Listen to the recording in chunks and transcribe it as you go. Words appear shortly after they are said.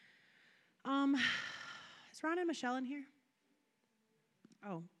Um, is Ron and Michelle in here?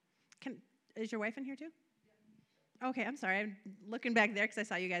 Oh, is your wife in here too? Okay, I'm sorry. I'm looking back there because I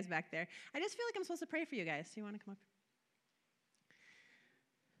saw you guys back there. I just feel like I'm supposed to pray for you guys. Do you want to come up?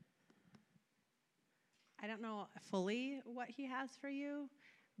 I don't know fully what he has for you,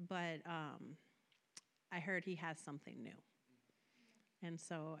 but I heard he has something new. And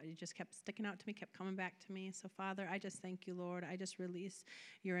so it just kept sticking out to me, kept coming back to me. So, Father, I just thank you, Lord. I just release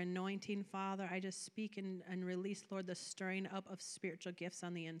your anointing, Father. I just speak and release, Lord, the stirring up of spiritual gifts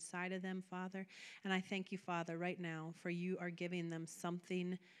on the inside of them, Father. And I thank you, Father, right now, for you are giving them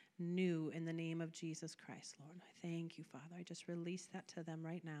something new in the name of Jesus Christ, Lord. I thank you, Father. I just release that to them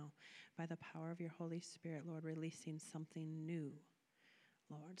right now by the power of your Holy Spirit, Lord, releasing something new,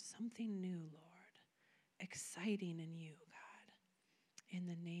 Lord, something new, Lord, exciting in you, God. In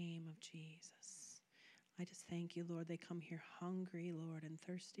the name of Jesus, I just thank you, Lord. They come here hungry, Lord, and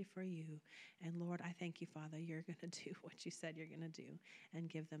thirsty for you. And Lord, I thank you, Father, you're going to do what you said you're going to do and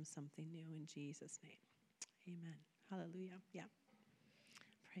give them something new in Jesus' name. Amen. Hallelujah. Yeah.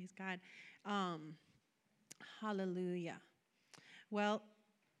 Praise God. Hallelujah. Well,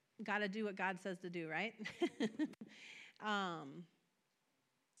 got to do what God says to do, right?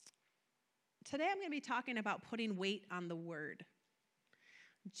 Today I'm going to be talking about putting weight on the word.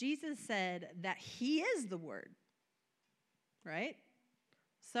 Jesus said that he is the word, right?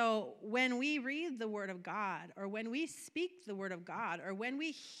 So when we read the word of God, or when we speak the word of God, or when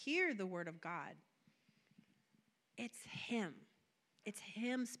we hear the word of God, it's him. It's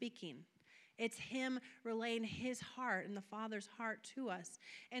him speaking. It's him relaying his heart and the Father's heart to us.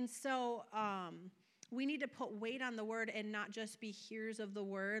 And so we need to put weight on the word and not just be hearers of the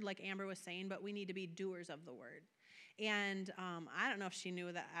word, like Amber was saying, but we need to be doers of the word. And I don't know if she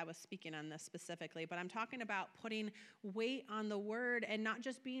knew that I was speaking on this specifically, but I'm talking about putting weight on the word and not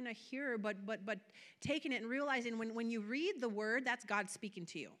just being a hearer, but taking it and realizing when you read the word, that's God speaking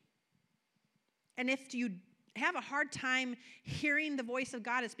to you. And if you have a hard time hearing the voice of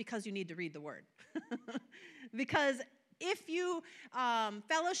God, it's because you need to read the word. Because if you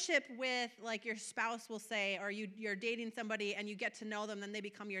fellowship with, like your spouse will say, or you're dating somebody and you get to know them, then they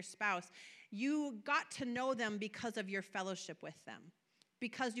become your spouse. You got to know them because of your fellowship with them,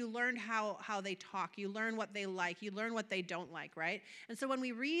 because you learned how they talk. You learn what they like. You learn what they don't like, right? And so when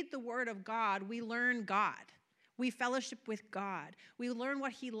we read the word of God, we learn God. We fellowship with God. We learn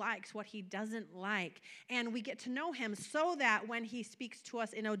what he likes, what he doesn't like, and we get to know him so that when he speaks to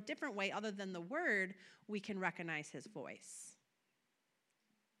us in a different way other than the word, we can recognize his voice.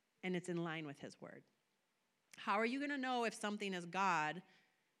 And it's in line with his word. How are you going to know if something is God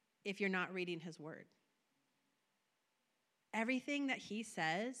if you're not reading his word? Everything that he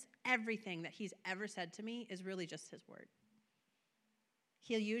says, everything that he's ever said to me is really just his word.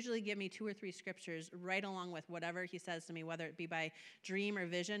 He'll usually give me 2 or 3 scriptures right along with whatever he says to me, whether it be by dream or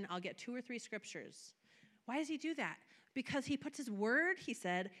vision. I'll get 2 or 3 scriptures. Why does he do that? Because he puts his word, he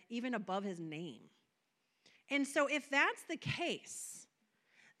said, even above his name. And so if that's the case,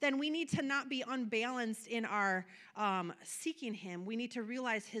 then we need to not be unbalanced in our seeking him. We need to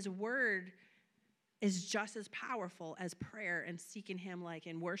realize his word is just as powerful as prayer and seeking him, like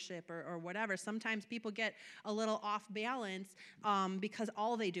in worship or whatever. Sometimes people get a little off balance because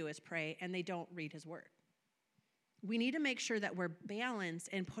all they do is pray and they don't read his word. We need to make sure that we're balanced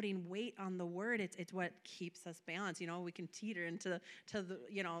and putting weight on the word. It's what keeps us balanced. You know, we can teeter into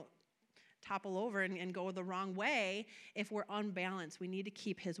the, topple over and go the wrong way if we're unbalanced. We need to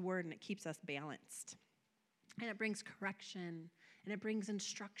keep his word, and it keeps us balanced. And it brings correction, and it brings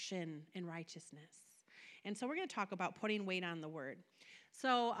instruction in righteousness. And so we're going to talk about putting weight on the word.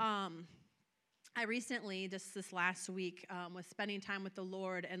 So I recently, just this last week, was spending time with the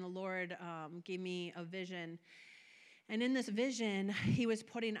Lord, and the Lord gave me a vision. And in this vision, he was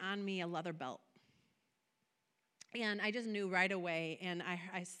putting on me a leather belt. And I just knew right away, and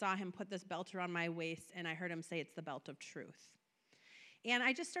I saw him put this belt around my waist, and I heard him say, it's the belt of truth. And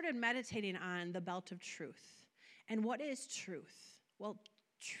I just started meditating on the belt of truth. And what is truth? Well,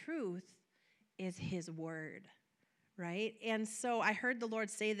 truth is his word, right? And so I heard the Lord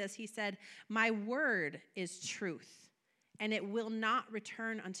say this. He said, my word is truth, and it will not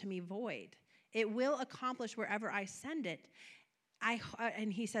return unto me void. It will accomplish wherever I send it.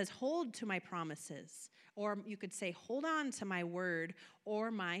 And he says, hold to my promises. Or you could say, hold on to my word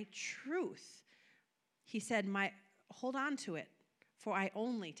or my truth. He said, hold on to it, for I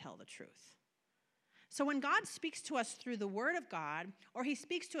only tell the truth. So when God speaks to us through the word of God, or he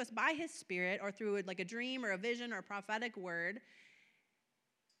speaks to us by his spirit, or through like a dream or a vision or a prophetic word,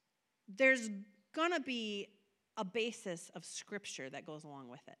 there's going to be a basis of scripture that goes along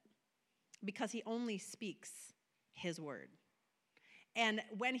with it. because he only speaks his word. And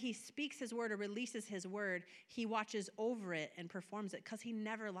when he speaks his word or releases his word, he watches over it and performs it because he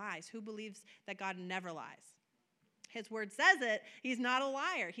never lies. Who believes that God never lies? His word says it. He's not a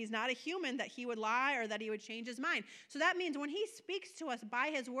liar. He's not a human that he would lie or that he would change his mind. So that means when he speaks to us by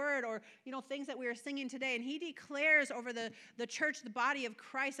his word or, things that we are singing today, and he declares over the church, the body of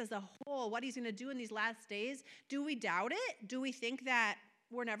Christ as a whole, what he's going to do in these last days, do we doubt it? Do we think that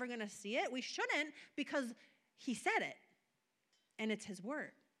we're never going to see it? We shouldn't, because he said it, and it's his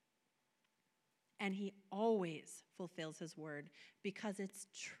word. And he always fulfills his word because it's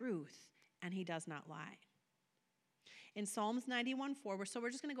truth, and he does not lie. In Psalms 91:4, we're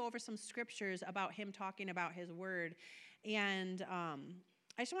just going to go over some scriptures about him talking about his word. And I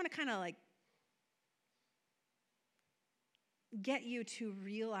just want to kind of get you to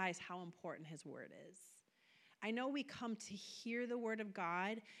realize how important his word is. I know we come to hear the word of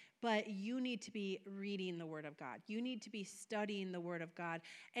God, but you need to be reading the word of God. You need to be studying the word of God.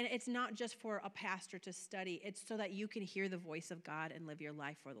 And it's not just for a pastor to study. It's so that you can hear the voice of God and live your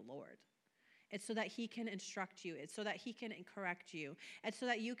life for the Lord. It's so that he can instruct you. It's so that he can correct you. It's so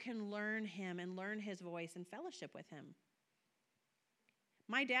that you can learn him and learn his voice and fellowship with him.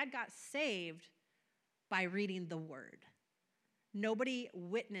 My dad got saved by reading the word. Nobody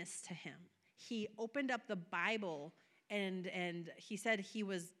witnessed to him. He opened up the Bible and he said he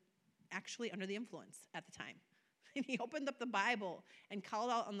was actually under the influence at the time. And he opened up the Bible and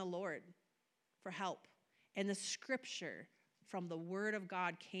called out on the Lord for help. And the scripture from the word of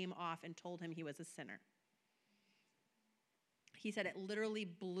God came off and told him he was a sinner. He said it literally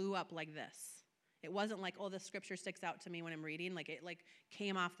blew up like this. It wasn't like, oh, the scripture sticks out to me when I'm reading. It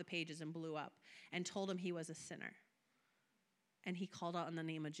came off the pages and blew up and told him he was a sinner. And he called out in the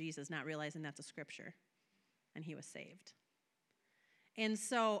name of Jesus, not realizing that's a scripture. And he was saved. And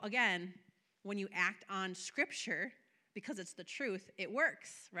so, again, when you act on scripture, because it's the truth, it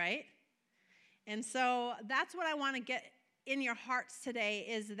works, right? And so that's what I want to get in your hearts today,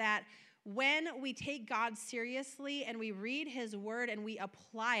 is that when we take God seriously and we read his word and we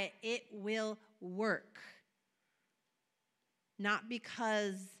apply it, it will work. Not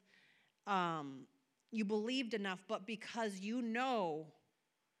because you believed enough, but because you know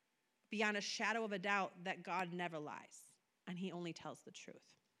beyond a shadow of a doubt that God never lies and he only tells the truth.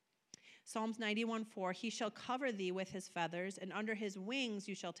 Psalms 91:4, he shall cover thee with his feathers, and under his wings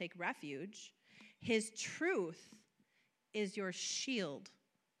you shall take refuge. His truth is your shield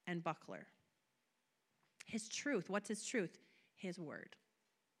and buckler. His truth, what's his truth? His word.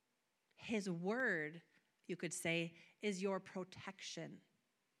 His word, you could say, is your protection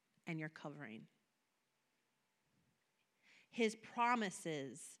and your covering. His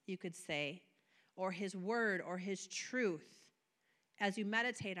promises, you could say, or his word or his truth, as you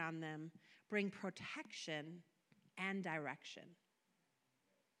meditate on them, bring protection and direction.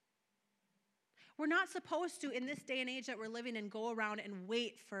 We're not supposed to, in this day and age that we're living in, go around and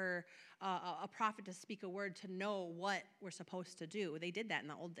wait for a prophet to speak a word to know what we're supposed to do. They did that in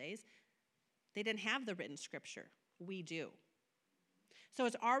the old days. They didn't have the written scripture. We do. So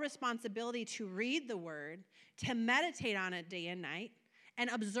it's our responsibility to read the word, to meditate on it day and night,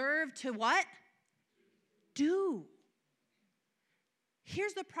 and observe to what? Do.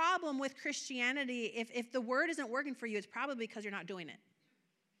 Here's the problem with Christianity. If the word isn't working for you, it's probably because you're not doing it.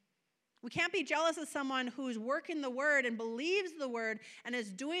 We can't be jealous of someone who's working the word and believes the word and is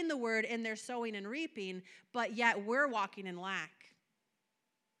doing the word in their sowing and reaping, but yet we're walking in lack.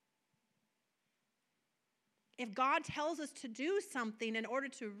 If God tells us to do something in order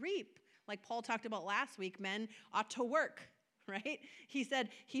to reap, like Paul talked about last week, men ought to work, right? He said,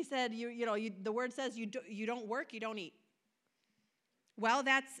 the word says you don't work, you don't eat. Well,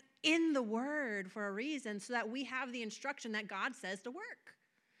 that's in the word for a reason, so that we have the instruction that God says to work.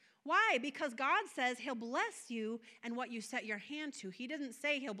 Why? Because God says he'll bless you and what you set your hand to. He doesn't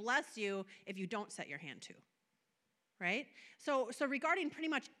say he'll bless you if you don't set your hand to, right? So regarding pretty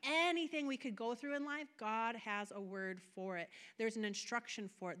much anything we could go through in life, God has a word for it. There's an instruction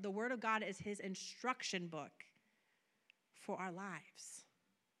for it. The word of God is his instruction book for our lives.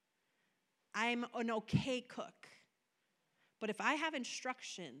 I'm an okay cook, but if I have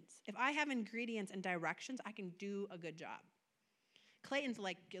instructions, if I have ingredients and directions, I can do a good job. Clayton's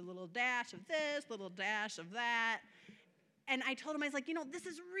like a little dash of this, little dash of that. And I told him, I was like, this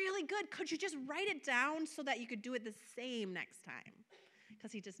is really good. Could you just write it down so that you could do it the same next time?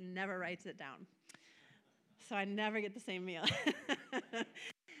 Because he just never writes it down. So I never get the same meal.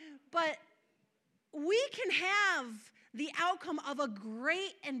 But we can have the outcome of a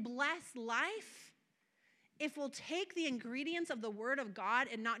great and blessed life if we'll take the ingredients of the Word of God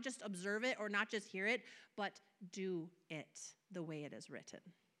and not just observe it or not just hear it, but do it the way it is written.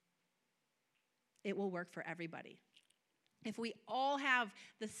 It will work for everybody. If we all have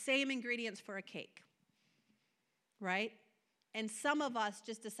the same ingredients for a cake, right? And some of us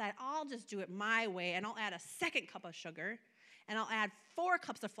just decide, I'll just do it my way, and I'll add a second cup of sugar, and I'll add 4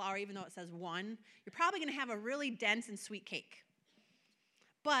 cups of flour, even though it says 1. You're probably going to have a really dense and sweet cake.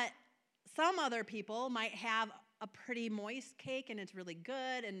 But some other people might have a pretty moist cake, and it's really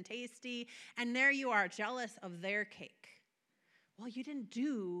good and tasty, and there you are, jealous of their cake. Well, you didn't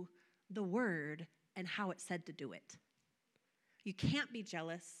do the Word and how it said to do it. You can't be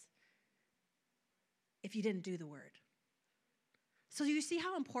jealous if you didn't do the Word. So you see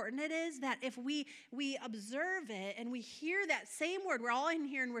how important it is that if we observe it and we hear that same word, we're all in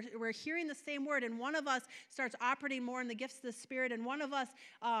here and we're hearing the same word, and one of us starts operating more in the gifts of the Spirit, and one of us,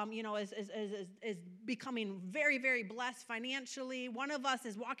 is becoming very, very blessed financially. One of us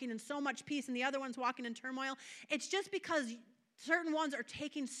is walking in so much peace, and the other one's walking in turmoil. It's just because certain ones are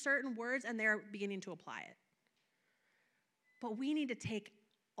taking certain words and they're beginning to apply it. But we need to take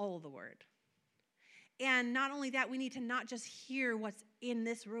all of the word. And not only that, we need to not just hear what's in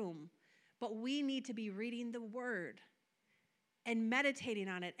this room, but we need to be reading the word and meditating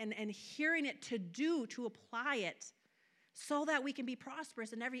on it and hearing it to apply it so that we can be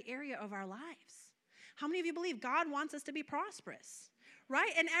prosperous in every area of our lives. How many of you believe God wants us to be prosperous?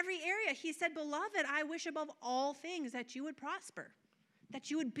 Right? In every area. He said, beloved, I wish above all things that you would prosper, that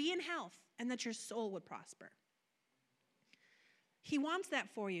you would be in health, and that your soul would prosper. He wants that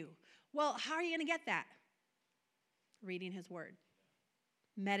for you. Well, how are you going to get that? Reading his word,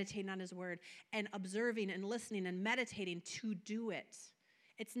 meditating on his word, and observing and listening and meditating to do it.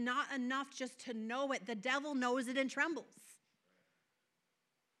 It's not enough just to know it. The devil knows it and trembles.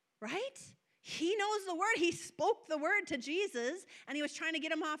 Right? He knows the word. He spoke the word to Jesus, and he was trying to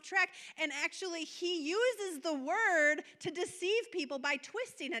get him off track. And actually, he uses the word to deceive people by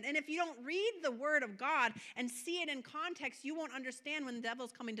twisting it. And if you don't read the word of God and see it in context, you won't understand when the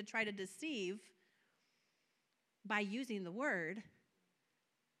devil's coming to try to deceive by using the word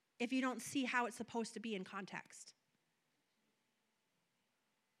if you don't see how it's supposed to be in context.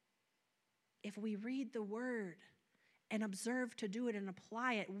 If we read the word and observe to do it and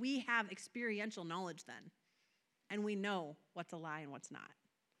apply it, we have experiential knowledge then. And we know what's a lie and what's not.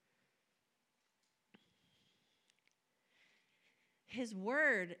 His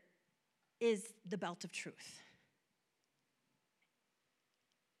word is the belt of truth.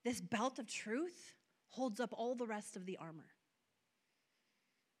 This belt of truth holds up all the rest of the armor.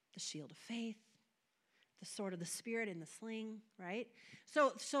 The shield of faith, the sword of the Spirit in the sling, right?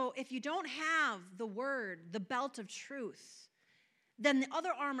 So if you don't have the word, the belt of truth, then the other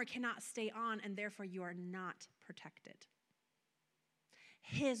armor cannot stay on, and therefore you are not protected.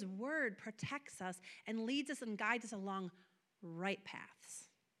 His word protects us and leads us and guides us along right paths.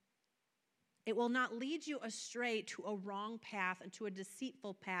 It will not lead you astray to a wrong path and to a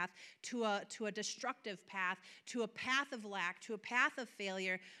deceitful path, to a destructive path, to a path of lack, to a path of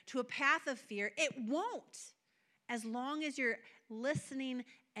failure, to a path of fear. It won't, as long as you're listening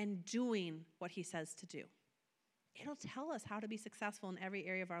and doing what he says to do. It'll tell us how to be successful in every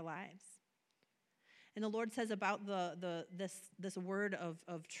area of our lives. And the Lord says about this word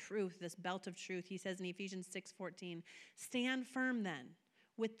of truth, this belt of truth, he says in Ephesians 6:14, stand firm then,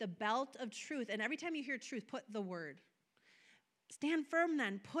 with the belt of truth. And every time you hear truth, put the word. Stand firm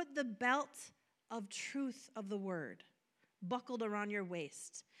then. Put the belt of truth of the word buckled around your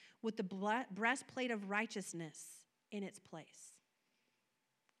waist with the breastplate of righteousness in its place.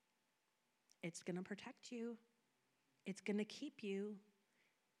 It's going to protect you. It's going to keep you.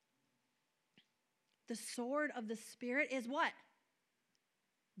 The sword of the Spirit is what?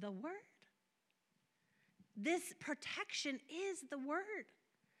 The word. This protection is the word.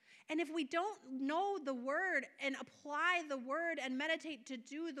 And if we don't know the word and apply the word and meditate to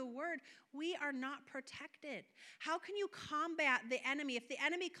do the word, we are not protected. How can you combat the enemy? If the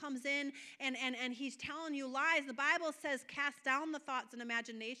enemy comes in and he's telling you lies, the Bible says cast down the thoughts and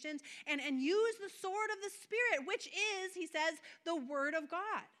imaginations and use the sword of the Spirit, which is, he says, the word of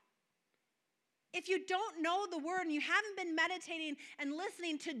God. If you don't know the word and you haven't been meditating and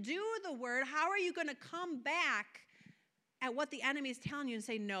listening to do the word, how are you going to come back at what the enemy is telling you and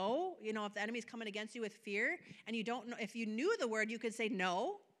say no? You know, if the enemy's coming against you with fear and you don't know, if you knew the word, you could say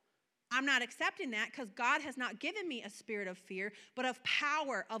no. I'm not accepting that because God has not given me a spirit of fear, but of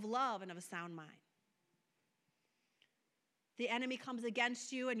power, of love, and of a sound mind. The enemy comes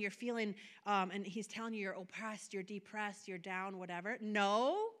against you and you're feeling, and he's telling you you're oppressed, you're depressed, you're down, whatever.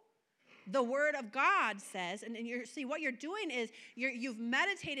 No. The word of God says, and see, what you're doing is you've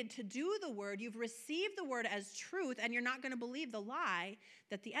meditated to do the word, you've received the word as truth, and you're not going to believe the lie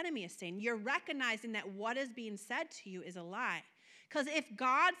that the enemy is saying. You're recognizing that what is being said to you is a lie. Because if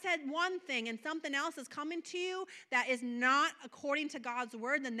God said one thing and something else is coming to you that is not according to God's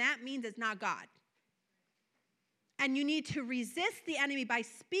word, then that means it's not God. And you need to resist the enemy by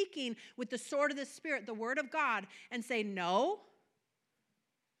speaking with the sword of the Spirit, the word of God, and say, no.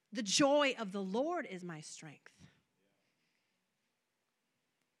 The joy of the Lord is my strength.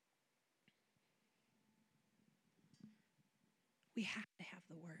 We have to have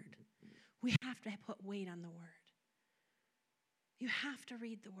the word. We have to put weight on the word. You have to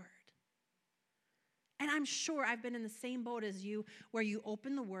read the word. And I'm sure I've been in the same boat as you, where you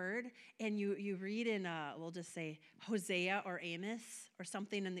open the word and you read in, we'll just say Hosea or Amos or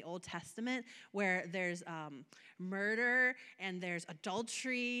something in the Old Testament, where there's murder and there's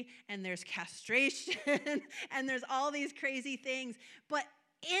adultery and there's castration and there's all these crazy things. But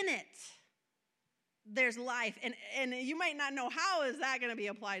in it, there's life. And you might not know, how is that going to be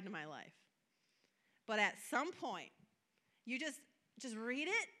applied to my life? But at some point, you just read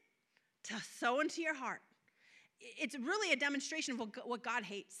it to sow into your heart. It's really a demonstration of what God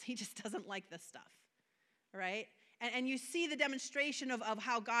hates. He just doesn't like this stuff, right? And you see the demonstration of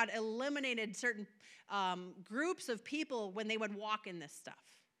how God eliminated certain groups of people when they would walk in this stuff.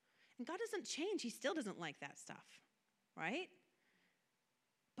 And God doesn't change. He still doesn't like that stuff, right?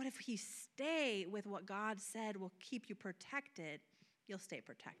 But if you stay with what God said will keep you protected, you'll stay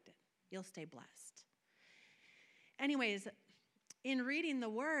protected. You'll stay blessed. Anyways, in reading the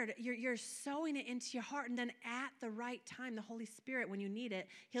word, you're sowing it into your heart, and then at the right time, the Holy Spirit, when you need it,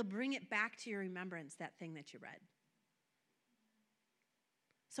 he'll bring it back to your remembrance, that thing that you read.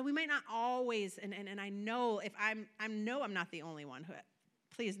 So we might not always, and I know if I'm not the only one who,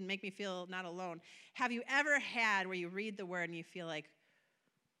 please make me feel not alone. Have you ever had where you read the word and you feel like,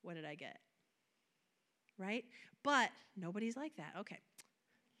 what did I get? Right? But nobody's like that. Okay.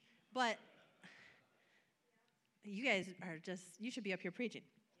 But you guys are you should be up here preaching.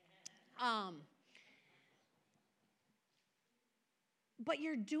 But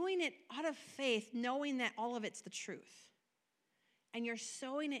you're doing it out of faith, knowing that all of it's the truth. And you're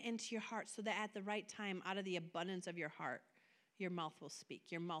sowing it into your heart so that at the right time, out of the abundance of your heart, your mouth will speak,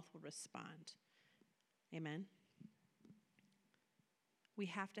 your mouth will respond. Amen? We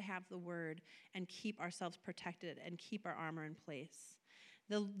have to have the word and keep ourselves protected and keep our armor in place.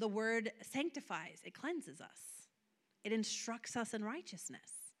 The word sanctifies, it cleanses us. It instructs us in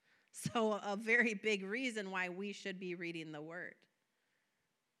righteousness. So a very big reason why we should be reading the word.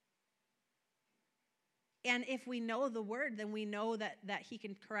 And if we know the word, then we know that he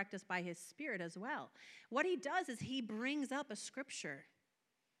can correct us by his Spirit as well. What he does is he brings up a scripture.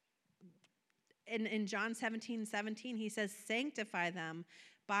 In John 17:17, he says, sanctify them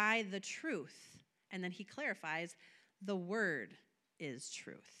by the truth. And then he clarifies, the word is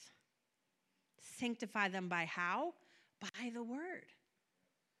truth. Sanctify them by how? By the word.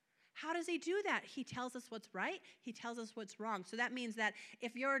 How does he do that? He tells us what's right. He tells us what's wrong. So that means that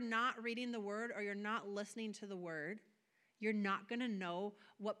if you're not reading the word or you're not listening to the word, you're not going to know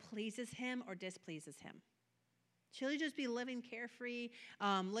what pleases him or displeases him. You'll just be living carefree,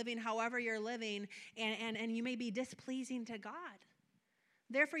 living however you're living, and you may be displeasing to God.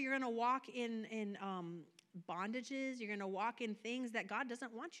 Therefore, you're going to walk in bondages. You're going to walk in things that God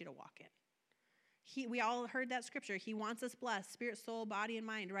doesn't want you to walk in. We all heard that scripture. He wants us blessed, spirit, soul, body, and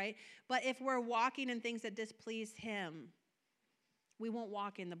mind, right? But if we're walking in things that displease him, we won't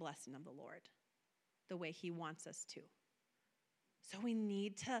walk in the blessing of the Lord the way he wants us to. So we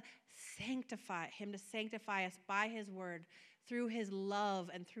need to sanctify him, to sanctify us by his word, through his love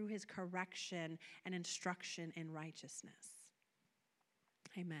and through his correction and instruction in righteousness.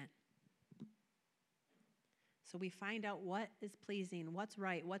 Amen. So we find out what is pleasing, what's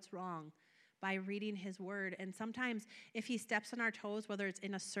right, what's wrong, by reading his word. And sometimes if he steps on our toes, whether it's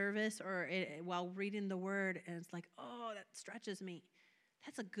in a service or while reading the word, and it's like, oh, that stretches me,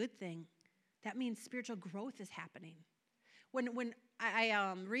 that's a good thing. That means spiritual growth is happening. When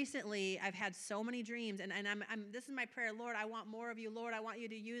I recently, I've had so many dreams, and I'm this is my prayer, Lord, I want more of you. Lord, I want you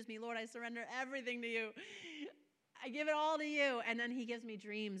to use me. Lord, I surrender everything to you. I give it all to you. And then he gives me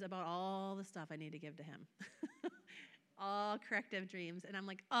dreams about all the stuff I need to give to him. All corrective dreams. And I'm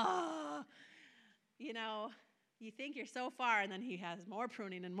like, oh, you think you're so far, and then he has more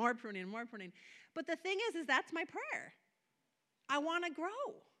pruning and more pruning and more pruning. But the thing is that's my prayer. I want to grow.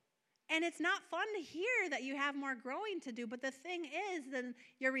 And it's not fun to hear that you have more growing to do. But the thing is, then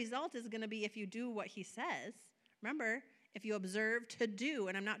your result is going to be if you do what he says. Remember, if you observe to do,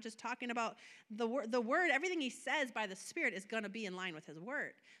 and I'm not just talking about the word, everything he says by the Spirit is going to be in line with his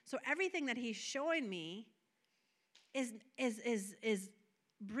word. So everything that he's showing me is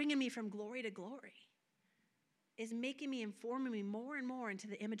bringing me from glory to glory, is making me and forming me more and more into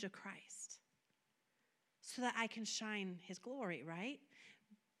the image of Christ so that I can shine his glory, right?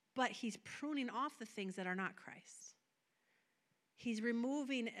 But he's pruning off the things that are not Christ. He's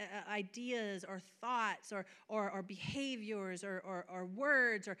removing ideas or thoughts or behaviors or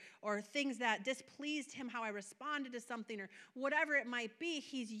words or things that displeased him, how I responded to something or whatever it might be.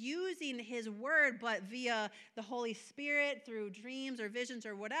 He's using his word, but via the Holy Spirit through dreams or visions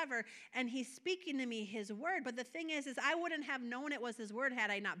or whatever, and he's speaking to me his word. But the thing is I wouldn't have known it was his word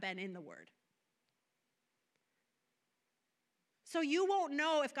had I not been in the word. So you won't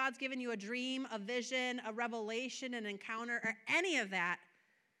know if God's given you a dream, a vision, a revelation, an encounter, or any of that.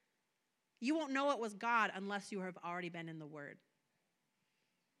 You won't know it was God unless you have already been in the Word.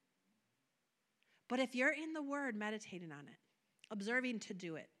 But if you're in the Word, meditating on it, observing to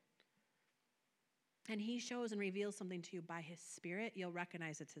do it, and he shows and reveals something to you by his Spirit, you'll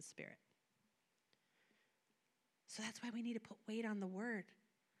recognize it's his Spirit. So that's why we need to put weight on the Word.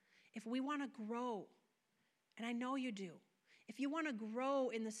 If we want to grow, and I know you do, if you want to grow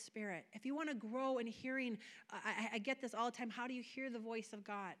in the Spirit, if you want to grow in hearing, I get this all the time, how do you hear the voice of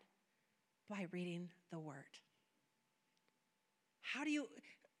God? By reading the Word. How do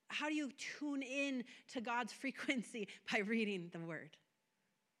you tune in to God's frequency? By reading the Word.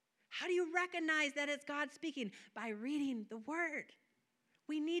 How do you recognize that it's God speaking? By reading the Word.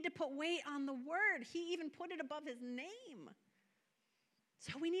 We need to put weight on the Word. He even put it above his name.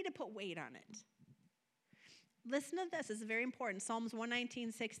 So we need to put weight on it. Listen to this. This is very important. Psalms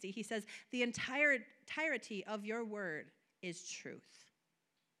 119:60. He says, the entirety of your word is truth.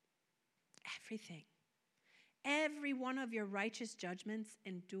 Everything. Every one of your righteous judgments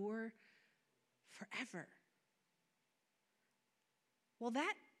endure forever. Well,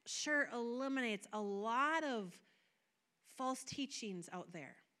 that sure eliminates a lot of false teachings out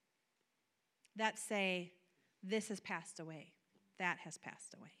there that say, this has passed away, that has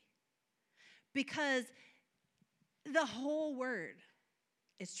passed away. Because the whole word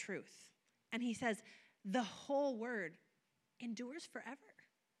is truth. And he says, the whole word endures forever.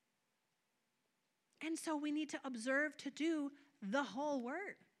 And so we need to observe to do the whole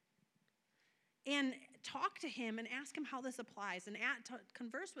word. And talk to him and ask him how this applies. And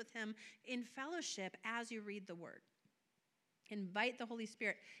converse with him in fellowship as you read the word. Invite the Holy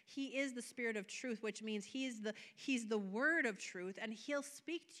Spirit. He is the Spirit of truth, which means he's the word of truth. And he'll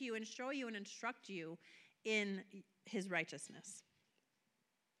speak to you and show you and instruct you in his righteousness.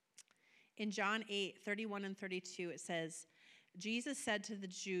 In John 8:31 and 32, it says, Jesus said to the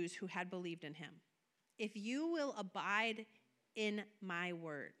Jews who had believed in him, if you will abide in my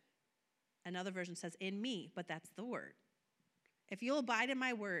word. Another version says in me, but that's the word. If you'll abide in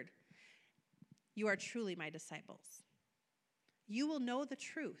my word, you are truly my disciples. You will know the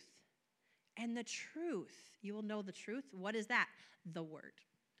truth. And the truth, you will know the truth. What is that? The word.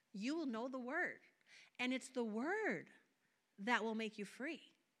 You will know the word. And it's the word that will make you free.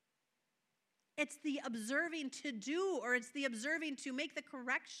 It's the observing to do, or it's the observing to make the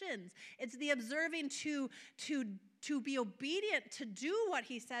corrections. It's the observing to be obedient to do what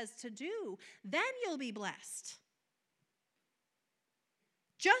he says to do. Then you'll be blessed.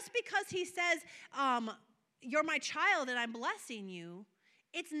 Just because he says, you're my child and I'm blessing you,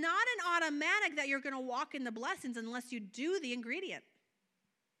 it's not an automatic that you're going to walk in the blessings unless you do the ingredient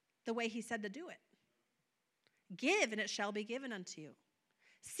the way he said to do it. Give, and it shall be given unto you.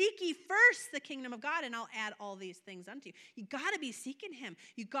 Seek ye first the kingdom of God, and I'll add all these things unto you. You got to be seeking him.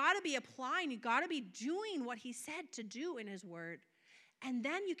 You got to be applying. You got to be doing what he said to do in his word. And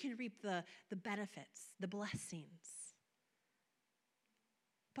then you can reap the benefits, the blessings.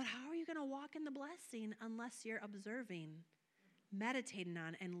 But how are you going to walk in the blessing unless you're observing, meditating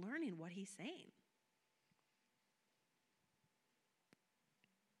on, and learning what he's saying?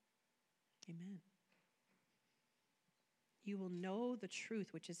 Amen. You will know the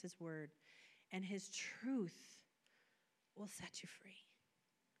truth, which is his word, and his truth will set you free.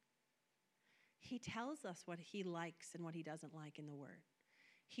 He tells us what he likes and what he doesn't like in the word.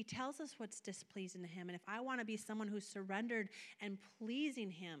 He tells us what's displeasing to him. And if I want to be someone who's surrendered and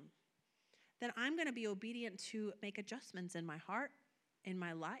pleasing him, then I'm going to be obedient to make adjustments in my heart, in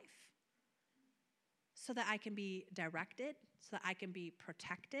my life, so that I can be directed, so that I can be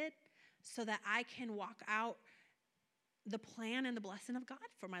protected, so that I can walk out the plan and the blessing of God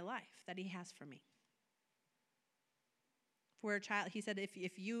for my life that he has for me. For a child, he said,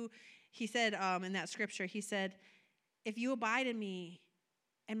 in that scripture, he said, If you abide in me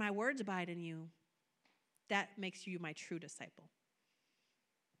and my words abide in you, that makes you my true disciple.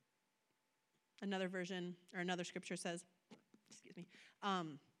 Another version or another scripture says,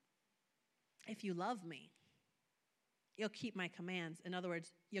 if you love me, you'll keep my commands. In other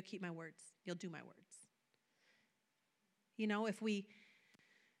words, you'll keep my words. You'll do my words. You know, if we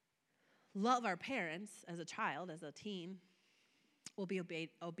love our parents as a child, as a teen, we'll be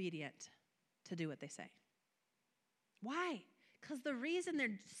obedient to do what they say. Why? Because the reason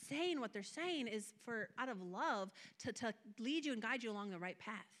they're saying what they're saying is for out of love to lead you and guide you along the right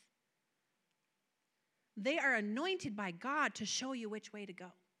path. They are anointed by God to show you which way to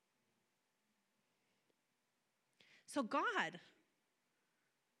go. So God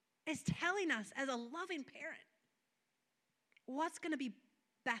is telling us as a loving parent what's going to be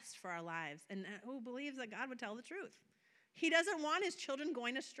best for our lives, and who believes that God would tell the truth. He doesn't want his children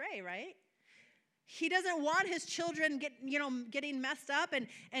going astray, right? He doesn't want his children getting messed up and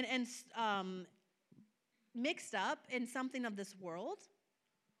mixed up in something of this world.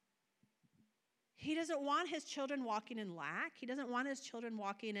 He doesn't want his children walking in lack. He doesn't want his children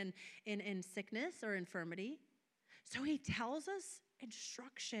walking in sickness or infirmity. So he tells us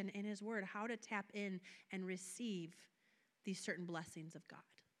instruction in his word, how to tap in and receive these certain blessings of God.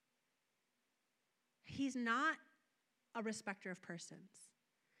 He's not a respecter of persons.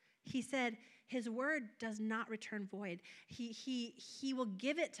 He said his word does not return void. He will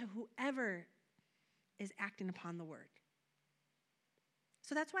give it to whoever is acting upon the word.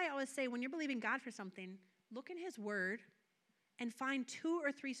 So that's why I always say, when you're believing God for something, look in his word and find 2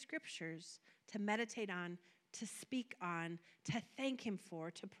 or 3 scriptures to meditate on, to speak on, to thank him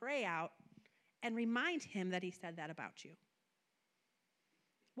for, to pray out, and remind him that he said that about you.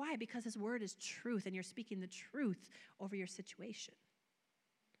 Why? Because his word is truth, and you're speaking the truth over your situation.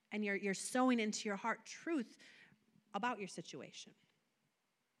 And you're sowing into your heart truth about your situation.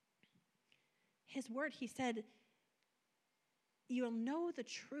 His word, he said, you'll know the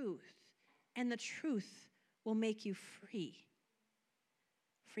truth, and the truth will make you free.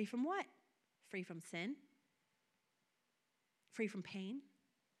 Free from what? Free from sin. Free from pain.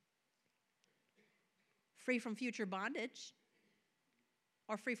 Free from future bondage.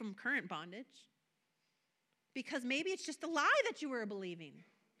 Or free from current bondage. Because maybe it's just a lie that you were believing.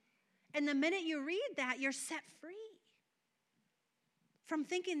 And the minute you read that, you're set free from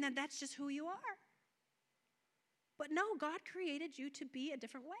thinking that that's just who you are. But no, God created you to be a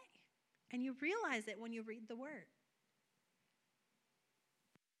different way. And you realize it when you read the word.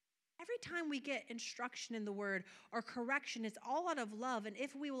 Every time we get instruction in the word or correction, it's all out of love. And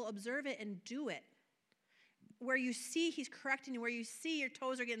if we will observe it and do it, where you see he's correcting you, where you see your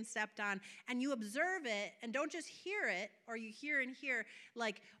toes are getting stepped on, and you observe it and don't just hear it, or you hear and hear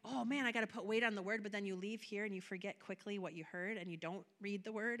like, oh man, I got to put weight on the word, but then you leave here and you forget quickly what you heard, and you don't read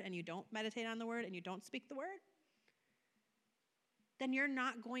the word, and you don't meditate on the word, and you don't speak the word, then you're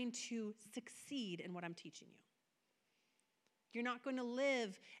not going to succeed in what I'm teaching you. You're not going to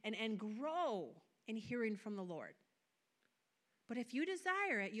live and grow in hearing from the Lord. But if you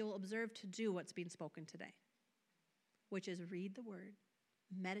desire it, you'll observe to do what's being spoken today, which is read the word,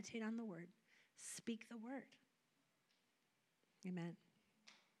 meditate on the word, speak the word. Amen.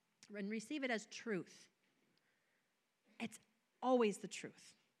 And receive it as truth. It's always the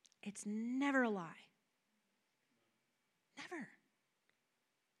truth. It's never a lie. Never.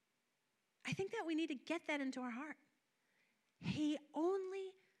 I think that we need to get that into our heart. He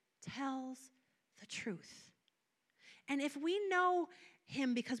only tells the truth. And if we know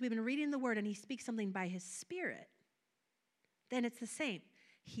him because we've been reading the word and he speaks something by his Spirit, then it's the same.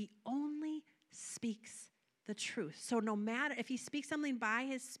 He only speaks the truth. So no matter if he speaks something by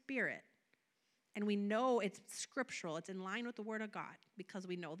his Spirit, and we know it's scriptural, it's in line with the word of God because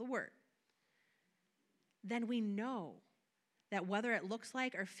we know the word, then we know that whether it looks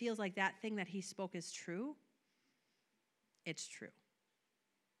like or feels like that thing that he spoke is true, it's true.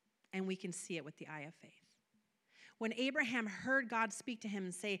 And we can see it with the eye of faith. When Abraham heard God speak to him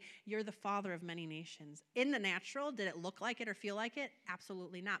and say, you're the father of many nations, in the natural, did it look like it or feel like it?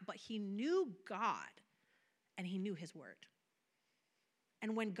 Absolutely not. But he knew God and he knew his word.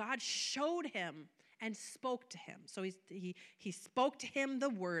 And when God showed him and spoke to him, so he spoke to him the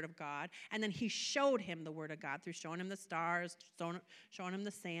word of God, and then he showed him the word of God through showing him the stars, showing him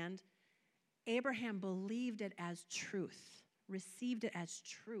the sand. Abraham believed it as truth, received it as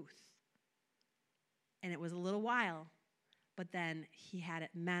truth. And it was a little while, but then he had it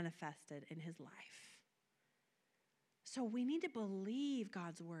manifested in his life. So we need to believe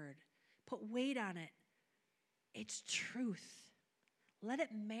God's word. Put weight on it. It's truth. Let it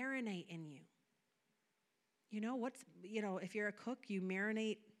marinate in you. If you're a cook, you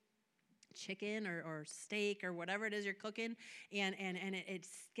marinate chicken or steak or whatever it is you're cooking, and it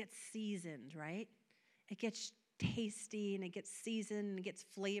gets seasoned, right? It gets tasty, and it gets seasoned, and it gets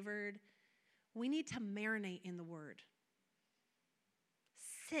flavored. We need to marinate in the word.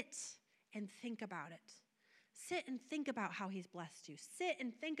 Sit and think about it. Sit and think about how he's blessed you. Sit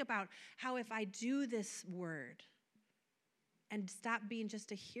and think about how if I do this word and stop being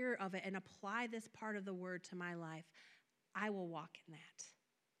just a hearer of it and apply this part of the word to my life, I will walk in that.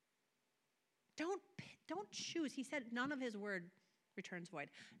 Don't choose. He said none of his word returns void.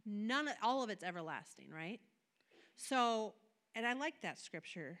 All of it's everlasting, right? So, and I like that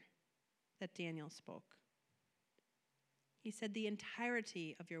scripture that Daniel spoke. He said the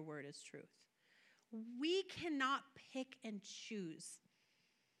entirety of your word is truth. We cannot pick and choose.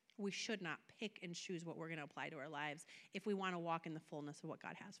 We should not pick and choose what we're going to apply to our lives if we want to walk in the fullness of what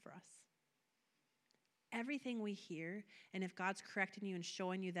God has for us. Everything we hear, and if God's correcting you and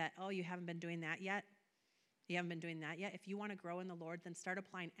showing you that, you haven't been doing that yet, if you want to grow in the Lord, then start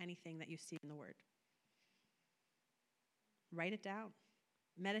applying anything that you see in the Word. Write it down.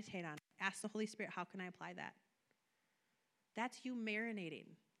 Meditate on it. Ask the Holy Spirit, how can I apply that? That's you marinating.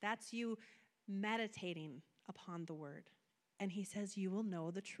 That's you meditating upon the Word. And he says, you will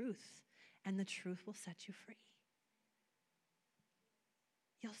know the truth, and the truth will set you free.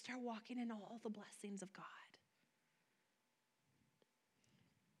 You'll start walking in all the blessings of God.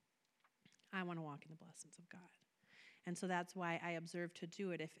 I want to walk in the blessings of God. And so that's why I observe to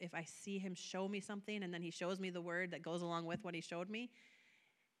do it. If I see him show me something and then he shows me the word that goes along with what he showed me,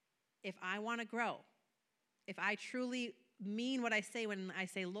 if I want to grow, if I truly mean what I say when I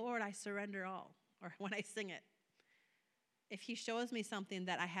say, Lord, I surrender all, or when I sing it, if he shows me something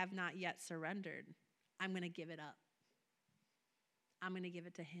that I have not yet surrendered, I'm going to give it up. I'm going to give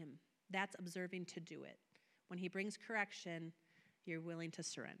it to him. That's observing to do it. When he brings correction, you're willing to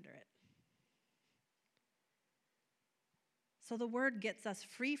surrender it. So the word gets us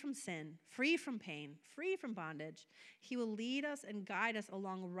free from sin, free from pain, free from bondage. He will lead us and guide us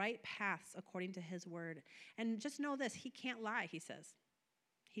along right paths according to his word. And just know this, he can't lie, he says.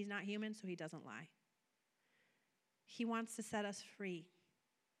 He's not human, so he doesn't lie. He wants to set us free.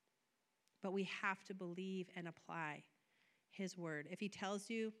 But we have to believe and apply his word. If he tells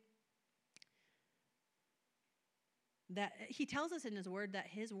you that, he tells us in his word that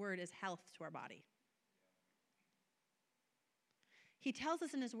his word is health to our body. He tells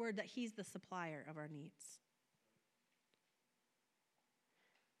us in his word that he's the supplier of our needs.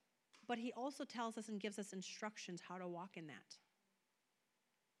 But he also tells us and gives us instructions how to walk in that,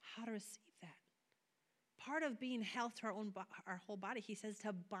 how to receive that. Part of being health to our whole body, he says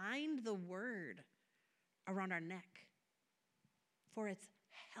to bind the word around our neck, for it's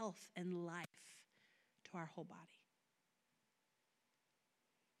health and life to our whole body.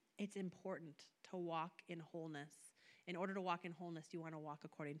 It's important to walk in wholeness. In order to walk in wholeness, you want to walk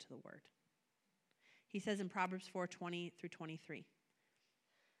according to the word. He says in Proverbs 4:20 through 23,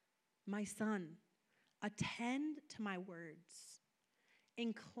 my son, attend to my words.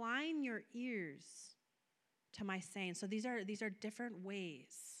 Incline your ears to my saying. So these are different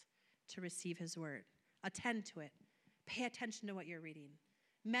ways to receive his word. Attend to it. Pay attention to what you're reading.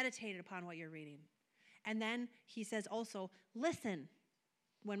 Meditate upon what you're reading. And then he says also, listen.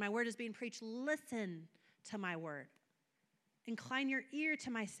 When my word is being preached, listen to my word. Incline your ear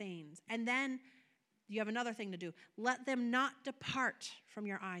to my sayings. And then you have another thing to do. Let them not depart from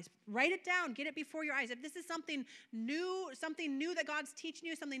your eyes. Write it down. Get it before your eyes. If this is something new that God's teaching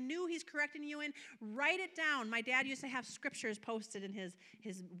you, something new he's correcting you in, write it down. My dad used to have scriptures posted in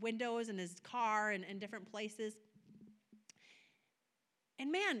his windows and his car and different places.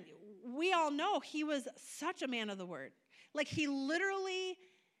 And man, we all know he was such a man of the word. Like he literally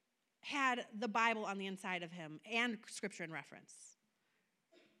had the Bible on the inside of him and scripture and reference.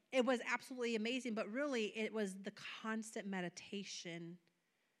 It was absolutely amazing, but really it was the constant meditation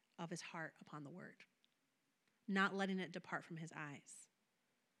of his heart upon the word, not letting it depart from his eyes.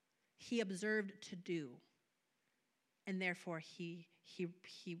 He observed to do, and therefore he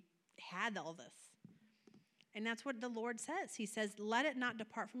had all this. And that's what the Lord says. He says, let it not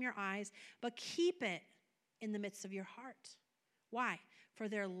depart from your eyes, but keep it in the midst of your heart. Why? For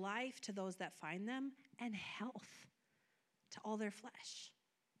their life to those that find them, and health to all their flesh.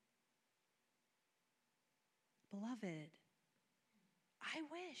 Beloved, I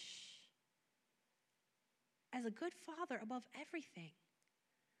wish, as a good father above everything,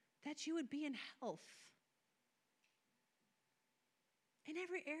 that you would be in health in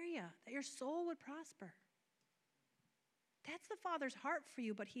every area, that your soul would prosper. That's the Father's heart for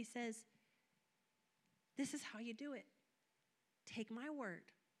you, but he says, This is how you do it. Take my word.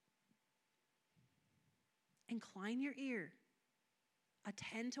 Incline your ear.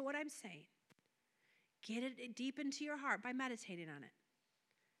 Attend to what I'm saying. Get it deep into your heart by meditating on it.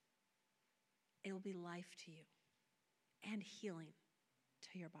 It will be life to you and healing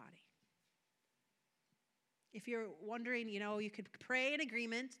to your body. If you're wondering, you could pray in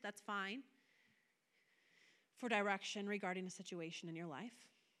agreement, that's fine, for direction regarding a situation in your life.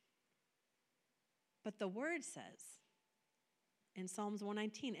 But the word says in Psalms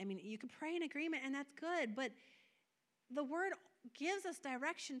 119, you can pray in agreement and that's good, but the word gives us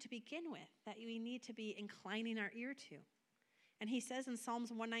direction to begin with that we need to be inclining our ear to. And he says in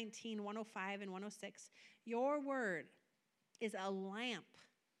Psalms 119, 105, and 106, your word is a lamp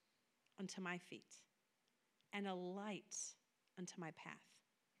unto my feet and a light unto my path.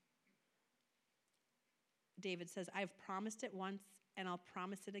 David says, I've promised it once and I'll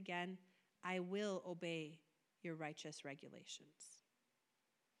promise it again. I will obey your righteous regulations.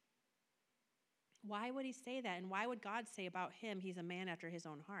 Why would he say that? And why would God say about him, he's a man after his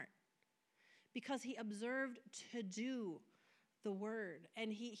own heart? Because he observed to do the word.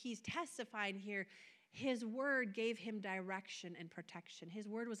 And he's testifying here, his word gave him direction and protection. His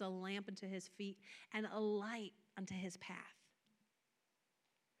word was a lamp unto his feet and a light unto his path.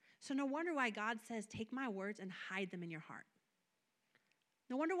 So no wonder why God says, take my words and hide them in your heart.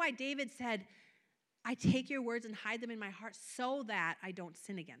 No wonder why David said, I take your words and hide them in my heart so that I don't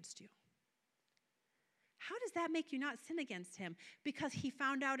sin against you. How does that make you not sin against him? Because he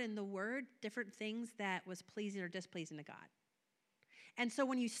found out in the word different things that was pleasing or displeasing to God. And so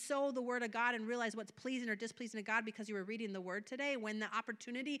when you sow the word of God and realize what's pleasing or displeasing to God because you were reading the word today, when the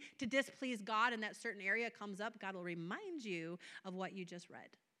opportunity to displease God in that certain area comes up, God will remind you of what you just read.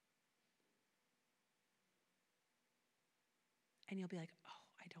 And you'll be like, oh,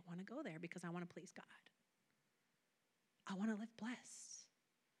 I don't want to go there because I want to please God. I want to live blessed.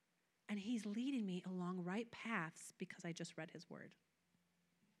 And he's leading me along right paths because I just read his word.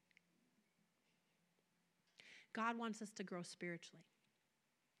 God wants us to grow spiritually.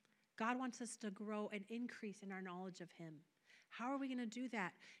 God wants us to grow and increase in our knowledge of him. How are we going to do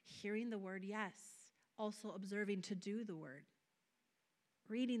that? Hearing the word, yes. Also observing to do the word.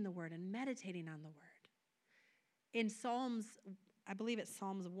 Reading the word and meditating on the word. In Psalms, I believe it's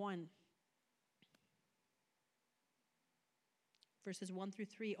Psalms 1, verses 1 through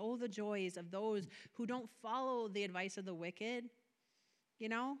 3. Oh, the joys of those who don't follow the advice of the wicked.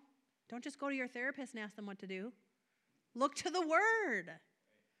 Don't just go to your therapist and ask them what to do. Look to the word.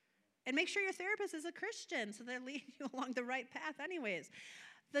 And make sure your therapist is a Christian so they're leading you along the right path anyways.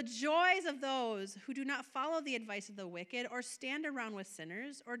 The joys of those who do not follow the advice of the wicked or stand around with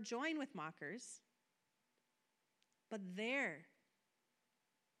sinners or join with mockers. But they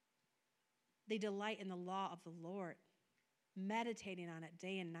delight in the law of the Lord, meditating on it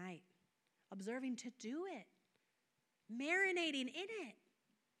day and night, observing to do it, marinating in it.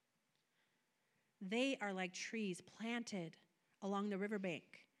 They are like trees planted along the riverbank,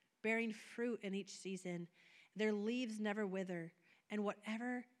 bearing fruit in each season. Their leaves never wither, and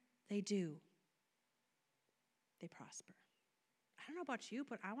whatever they do, they prosper. I don't know about you,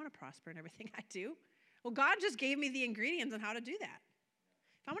 but I want to prosper in everything I do. Well, God just gave me the ingredients on how to do that.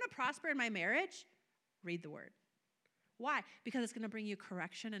 If I want to prosper in my marriage, read the word. Why? Because it's going to bring you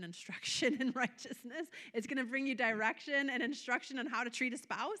correction and instruction in righteousness. It's going to bring you direction and instruction on how to treat a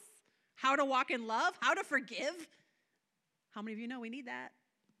spouse, how to walk in love, how to forgive. How many of you know we need that?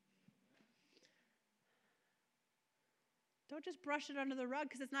 Don't just brush it under the rug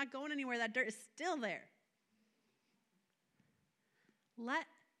because it's not going anywhere. That dirt is still there. Let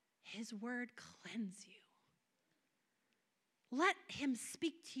his word cleanse you. Let him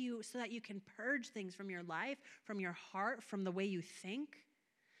speak to you so that you can purge things from your life, from your heart, from the way you think,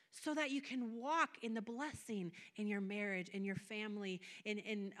 so that you can walk in the blessing in your marriage, in your family,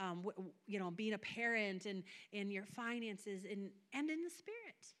 in being a parent, and in your finances, and in the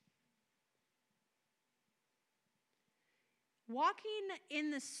Spirit. Walking in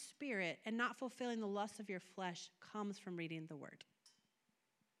the Spirit and not fulfilling the lusts of your flesh comes from reading the word.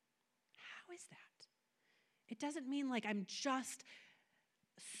 How is that? It doesn't mean like I'm just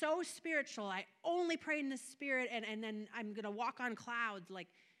so spiritual. I only pray in the Spirit and then I'm going to walk on clouds. Like,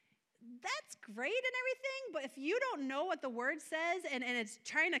 that's great and everything, but if you don't know what the word says and it's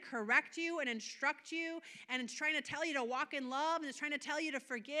trying to correct you and instruct you and it's trying to tell you to walk in love and it's trying to tell you to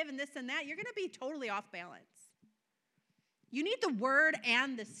forgive and this and that, you're going to be totally off balance. You need the word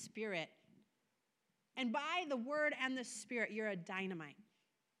and the Spirit. And by the word and the Spirit, you're a dynamite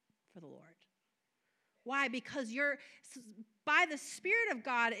for the Lord. Why? Because by the Spirit of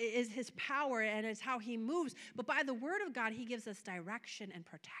God is his power and is how he moves. But by the word of God, he gives us direction and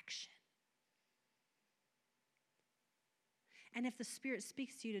protection. And if the Spirit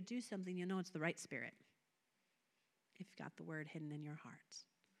speaks to you to do something, you know it's the right Spirit. If you've got the word hidden in your heart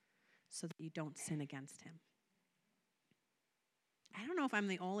so that you don't sin against him. I don't know if I'm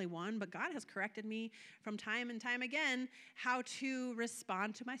the only one, but God has corrected me from time and time again how to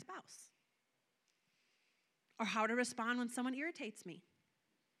respond to my spouse. Or how to respond when someone irritates me.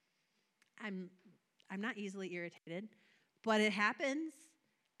 I'm not easily irritated, but it happens,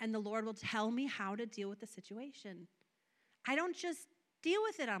 and the Lord will tell me how to deal with the situation. I don't just deal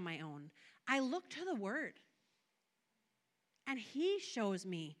with it on my own. I look to the Word, and he shows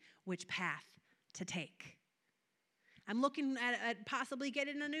me which path to take. I'm looking at possibly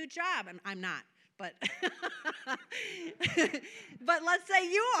getting a new job, and I'm not, but but let's say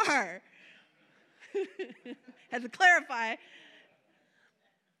you are. Had to clarify.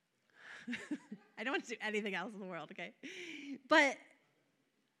 I don't want to do anything else in the world, okay? But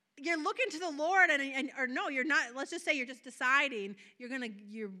you're looking to the Lord, or no, you're not. Let's just say you're just deciding you're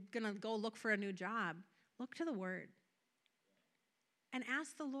gonna go look for a new job. Look to the Word and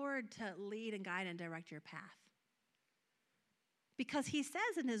ask the Lord to lead and guide and direct your path. Because he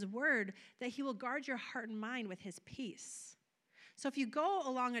says in his word that he will guard your heart and mind with his peace. So if you go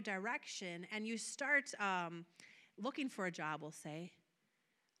along a direction and you start looking for a job, we'll say,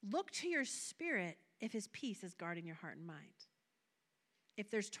 look to your spirit if his peace is guarding your heart and mind. If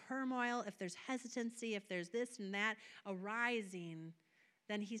there's turmoil, if there's hesitancy, if there's this and that arising,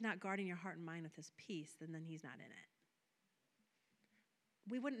 then he's not guarding your heart and mind with his peace, and then he's not in it.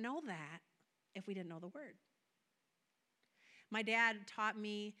 We wouldn't know that if we didn't know the word. My dad taught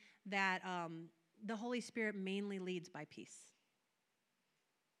me that the Holy Spirit mainly leads by peace.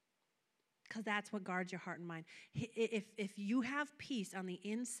 Because that's what guards your heart and mind. If you have peace on the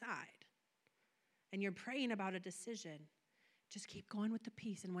inside and you're praying about a decision, just keep going with the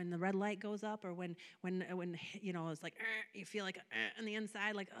peace. And when the red light goes up, or when you know, it's like you feel like on the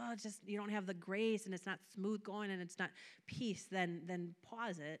inside, like just you don't have the grace and it's not smooth going and it's not peace, then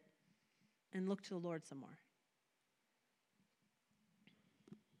pause it and look to the Lord some more.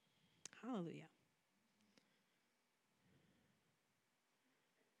 Hallelujah.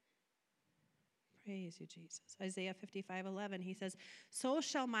 Praise you, Jesus. Isaiah 55:11, he says, "So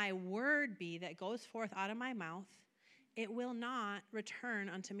shall my word be that goes forth out of my mouth. It will not return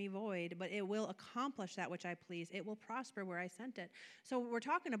unto me void, but it will accomplish that which I please. It will prosper where I sent it." So we're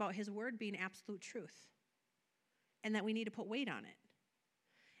talking about his word being absolute truth, and that we need to put weight on it.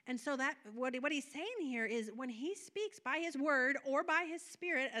 And so that what he's saying here is when he speaks by his word or by his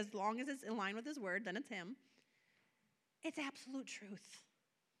Spirit, as long as it's in line with his word, then it's him. It's absolute truth.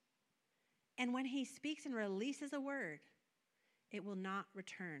 And when he speaks and releases a word, it will not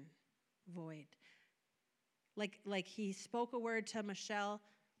return void. Like he spoke a word to Michelle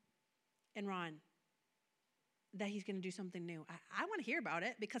and Ron that he's going to do something new. I want to hear about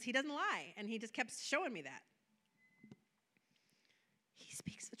it because he doesn't lie, and he just kept showing me that. He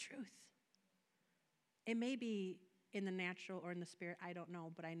speaks the truth. It may be in the natural or in the spirit, I don't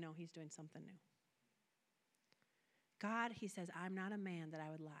know, but I know he's doing something new. God, he says, I'm not a man that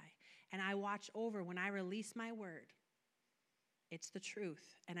I would lie. And I watch over when I release my word. It's the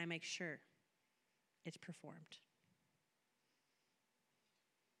truth, and I make sure it's performed.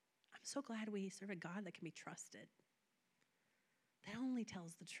 I'm so glad we serve a God that can be trusted, that only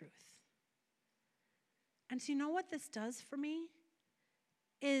tells the truth. And so you know what this does for me?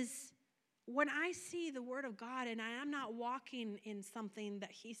 Is when I see the word of God and I am not walking in something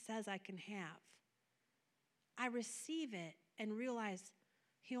that he says I can have, I receive it and realize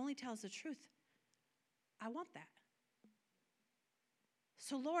he only tells the truth. I want that.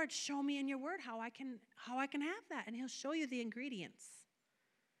 So Lord, show me in your word how I can have that. And he'll show you the ingredients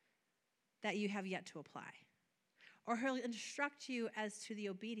that you have yet to apply. Or he'll instruct you as to the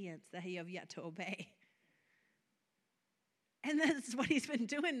obedience that you have yet to obey. And that's what he's been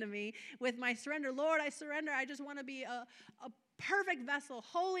doing to me with my surrender. Lord, I surrender. I just want to be a perfect vessel,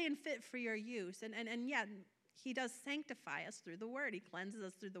 holy and fit for your use. And yet, he does sanctify us through the word. He cleanses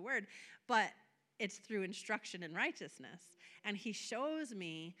us through the word. But it's through instruction and righteousness. And he shows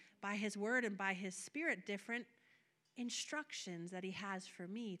me by his word and by his Spirit different instructions that he has for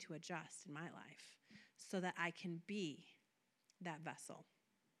me to adjust in my life so that I can be that vessel.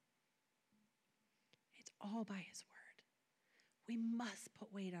 It's all by his word. We must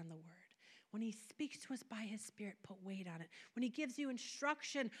put weight on the word. When he speaks to us by his Spirit, put weight on it. When he gives you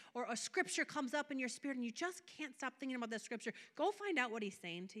instruction or a scripture comes up in your spirit and you just can't stop thinking about that scripture, go find out what he's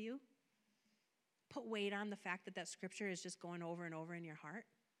saying to you. put weight on the fact that that scripture is just going over and over in your heart?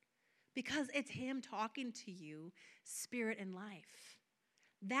 Because it's him talking to you, spirit and life.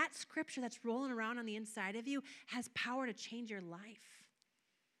 That scripture that's rolling around on the inside of you has power to change your life.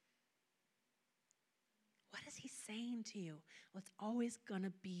 What is he saying to you? Well, it's always going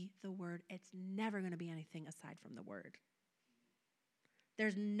to be the word. It's never going to be anything aside from the word.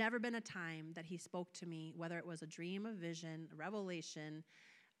 There's never been a time that he spoke to me, whether it was a dream, a vision, a revelation,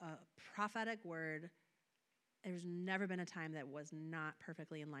 a prophetic word. There's never been a time that was not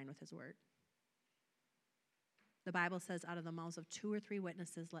perfectly in line with his word. The Bible says, out of the mouths of 2 or 3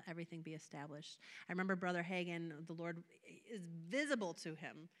 witnesses, let everything be established. I remember Brother Hagin, the Lord is visible to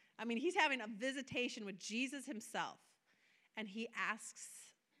him. I mean, he's having a visitation with Jesus himself. And he asks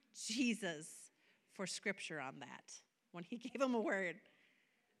Jesus for scripture on that when he gave him a word.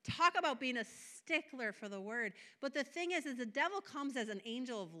 Talk about being a stickler for the word. But the thing is the devil comes as an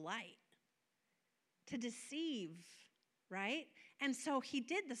angel of light to deceive, right? And so he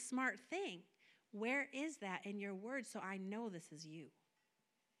did the smart thing. Where is that in your word so I know this is you?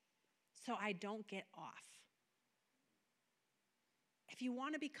 So I don't get off. If you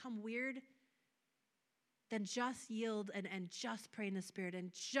want to become weird, then just yield and just pray in the Spirit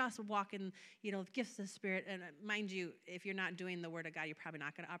and just walk in, gifts of the Spirit. And mind you, if you're not doing the Word of God, you're probably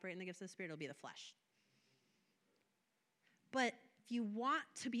not going to operate in the gifts of the Spirit. It'll be the flesh. But if you want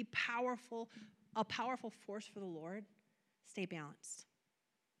to be powerful, a powerful force for the Lord, stay balanced.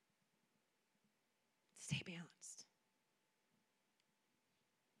 Stay balanced.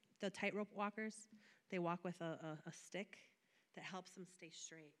 The tightrope walkers, they walk with a stick that helps them stay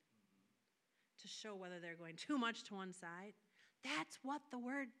straight to show whether they're going too much to one side. That's what the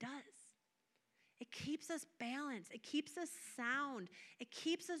word does. It keeps us balanced. It keeps us sound. It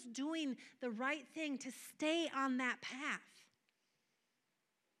keeps us doing the right thing to stay on that path.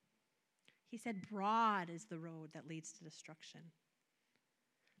 He said, broad is the road that leads to destruction,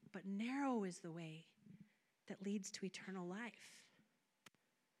 but narrow is the way that leads to eternal life.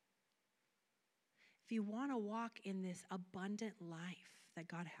 If you want to walk in this abundant life that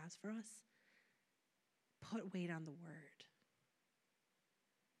God has for us, put weight on the word.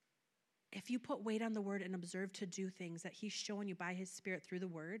 If you put weight on the word and observe to do things that he's showing you by his Spirit through the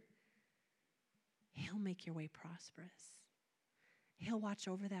word, he'll make your way prosperous. He'll watch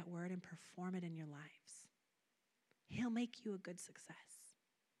over that word and perform it in your lives. He'll make you a good success.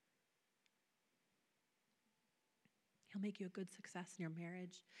 He'll make you a good success in your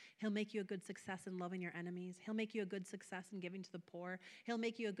marriage. He'll make you a good success in loving your enemies. He'll make you a good success in giving to the poor. He'll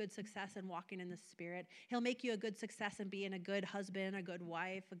make you a good success in walking in the Spirit. He'll make you a good success in being a good husband, a good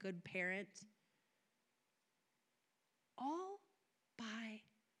wife, a good parent. All by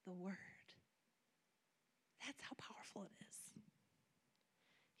the word. That's how powerful it is.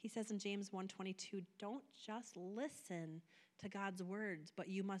 He says in James 1:22, don't just listen to God's words, but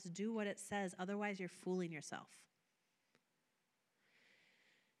you must do what it says. Otherwise, you're fooling yourself.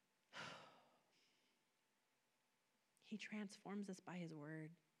 He transforms us by his word.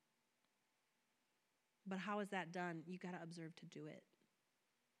 But how is that done? You got to observe to do it.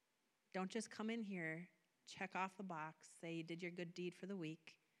 Don't just come in here, check off the box, say you did your good deed for the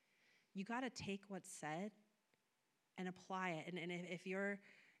week. You got to take what's said and apply it. And if you're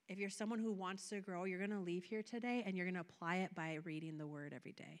someone who wants to grow, you're going to leave here today and you're going to apply it by reading the word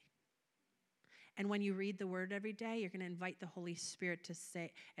every day. And when you read the word every day, you're going to invite the Holy Spirit to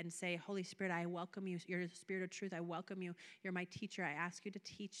say, Holy Spirit, I welcome you. You're the Spirit of truth. I welcome you. You're my teacher. I ask you to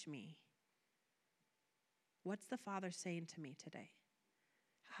teach me. What's the Father saying to me today?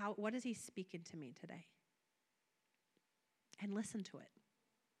 What is he speaking to me today? And listen to it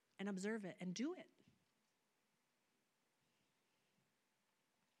and observe it and do it.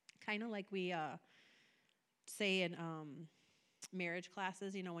 Kind of like we say in marriage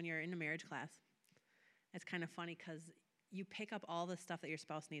classes, when you're in a marriage class, it's kind of funny because you pick up all the stuff that your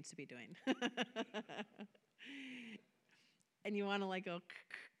spouse needs to be doing. And you want to go,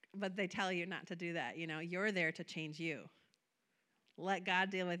 but they tell you not to do that. You're there to change you. Let God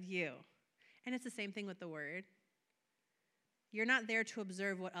deal with you. And it's the same thing with the word. You're not there to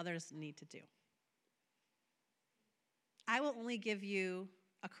observe what others need to do. I will only give you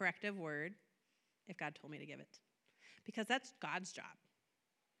a corrective word if God told me to give it, because that's God's job.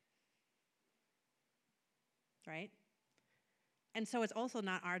 Right? And so it's also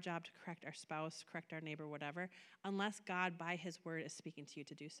not our job to correct our spouse, correct our neighbor, whatever, unless God, by his word, is speaking to you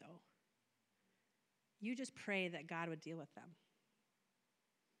to do so. You just pray that God would deal with them.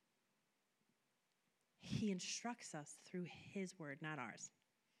 He instructs us through his word, not ours.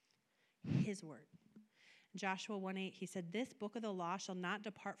 His word. Joshua 1:8, he said, "This book of the law shall not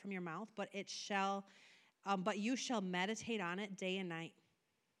depart from your mouth, but you shall meditate on it day and night."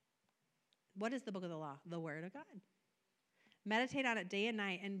 What is the book of the law? The word of God. Meditate on it day and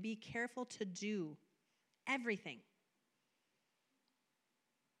night and be careful to do everything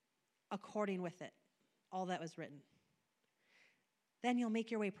according with it, all that was written. Then you'll make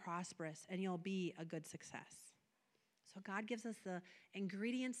your way prosperous and you'll be a good success. So God gives us the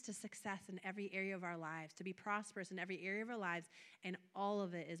ingredients to success in every area of our lives, to be prosperous in every area of our lives, and all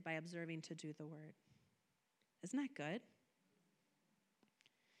of it is by observing to do the word. Isn't that good?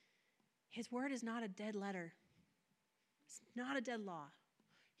 His word is not a dead letter. It's not a dead law.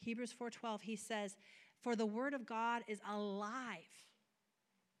 Hebrews 4:12, he says, "For the word of God is alive,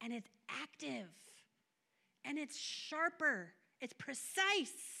 and it's active, and it's sharper, it's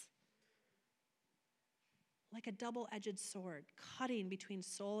precise, like a double-edged sword, cutting between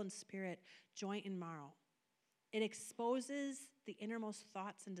soul and spirit, joint and marrow. It exposes the innermost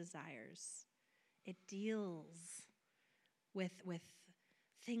thoughts and desires. It deals with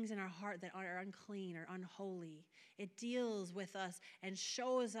things in our heart that are unclean or unholy. It deals with us and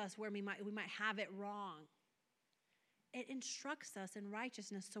shows us where we might have it wrong. It instructs us in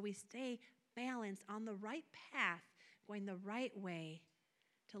righteousness so we stay balanced on the right path, going the right way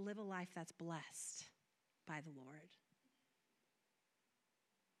to live a life that's blessed by the Lord."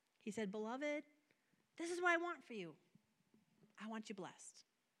 He said, "Beloved, this is what I want for you. I want you blessed.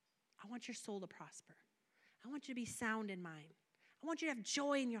 I want your soul to prosper. I want you to be sound in mind. I want you to have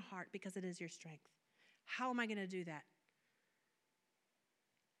joy in your heart because it is your strength." How am I going to do that?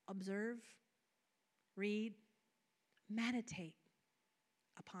 Observe, read, meditate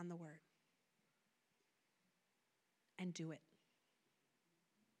upon the word, and do it.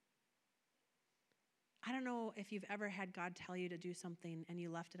 I don't know if you've ever had God tell you to do something and you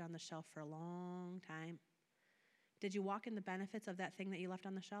left it on the shelf for a long time. Did you walk in the benefits of that thing that you left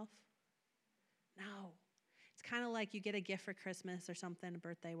on the shelf? No. It's kind of like you get a gift for Christmas or something, a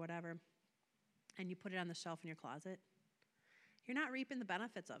birthday, whatever, and you put it on the shelf in your closet. You're not reaping the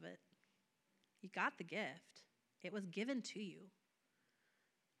benefits of it. You got the gift. It was given to you.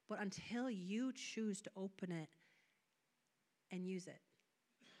 But until you choose to open it and use it,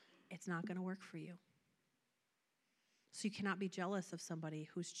 it's not going to work for you. So you cannot be jealous of somebody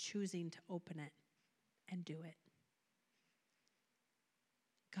who's choosing to open it and do it.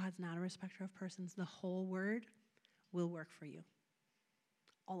 God's not a respecter of persons. The whole word will work for you.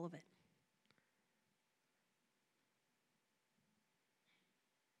 All of it.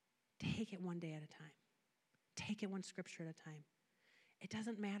 Take it one day at a time. Take it one scripture at a time. It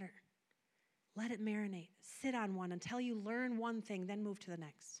doesn't matter. Let it marinate. Sit on one until you learn one thing, then move to the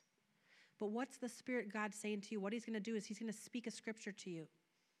next. But what's the Spirit God saying to you? What he's going to do is he's going to speak a scripture to you.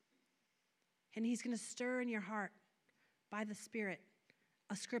 And he's going to stir in your heart by the Spirit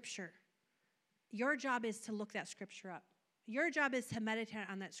a scripture. Your job is to look that scripture up. Your job is to meditate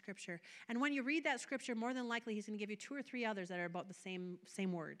on that scripture. And when you read that scripture, more than likely he's going to give you 2 or 3 others that are about the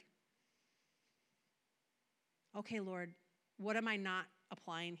same word. Okay, Lord, what am I not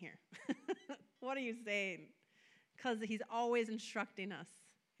applying here? What are you saying? Because he's always instructing us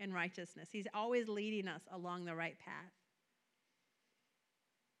in righteousness. He's always leading us along the right path.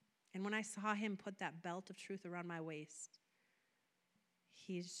 And when I saw him put that belt of truth around my waist,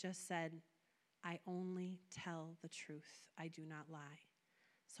 he's just said, "I only tell the truth. I do not lie.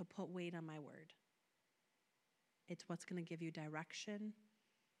 So put weight on my word. It's what's going to give you direction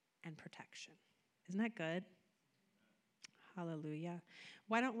and protection." Isn't that good? Hallelujah.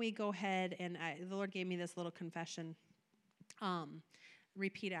 Why don't we go ahead and the Lord gave me this little confession.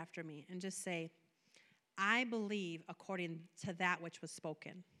 Repeat after me and just say, "I believe according to that which was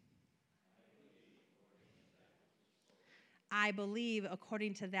spoken. I believe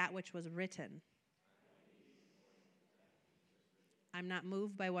according to that which was written. I'm not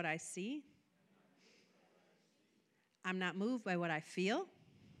moved by what I see. I'm not moved by what I feel,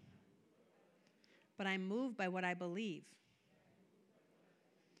 but I'm moved by what I believe.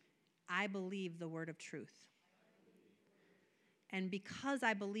 I believe the word of truth. And because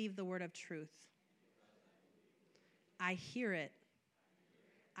I believe the word of truth, I hear it,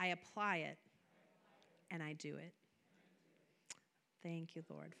 I apply it, and I do it." Thank you,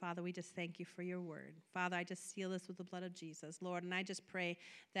 Lord. Father, we just thank you for your word. Father, I just seal this with the blood of Jesus, Lord, and I just pray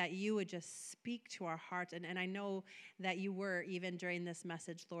that you would just speak to our hearts. And I know that you were even during this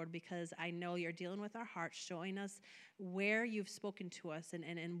message, Lord, because I know you're dealing with our hearts, showing us where you've spoken to us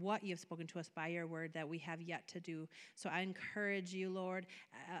and what you've spoken to us by your word that we have yet to do. So I encourage you, Lord,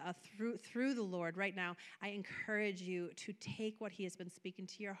 through the Lord right now, I encourage you to take what he has been speaking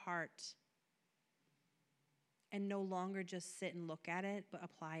to your heart and no longer just sit and look at it, but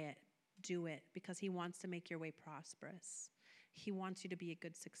apply it, do it, because he wants to make your way prosperous. He wants you to be a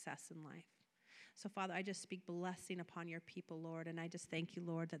good success in life. So, Father, I just speak blessing upon your people, Lord, and I just thank you,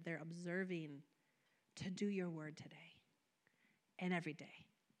 Lord, that they're observing to do your word today and every day.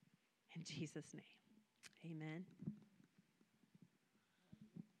 In Jesus' name, amen.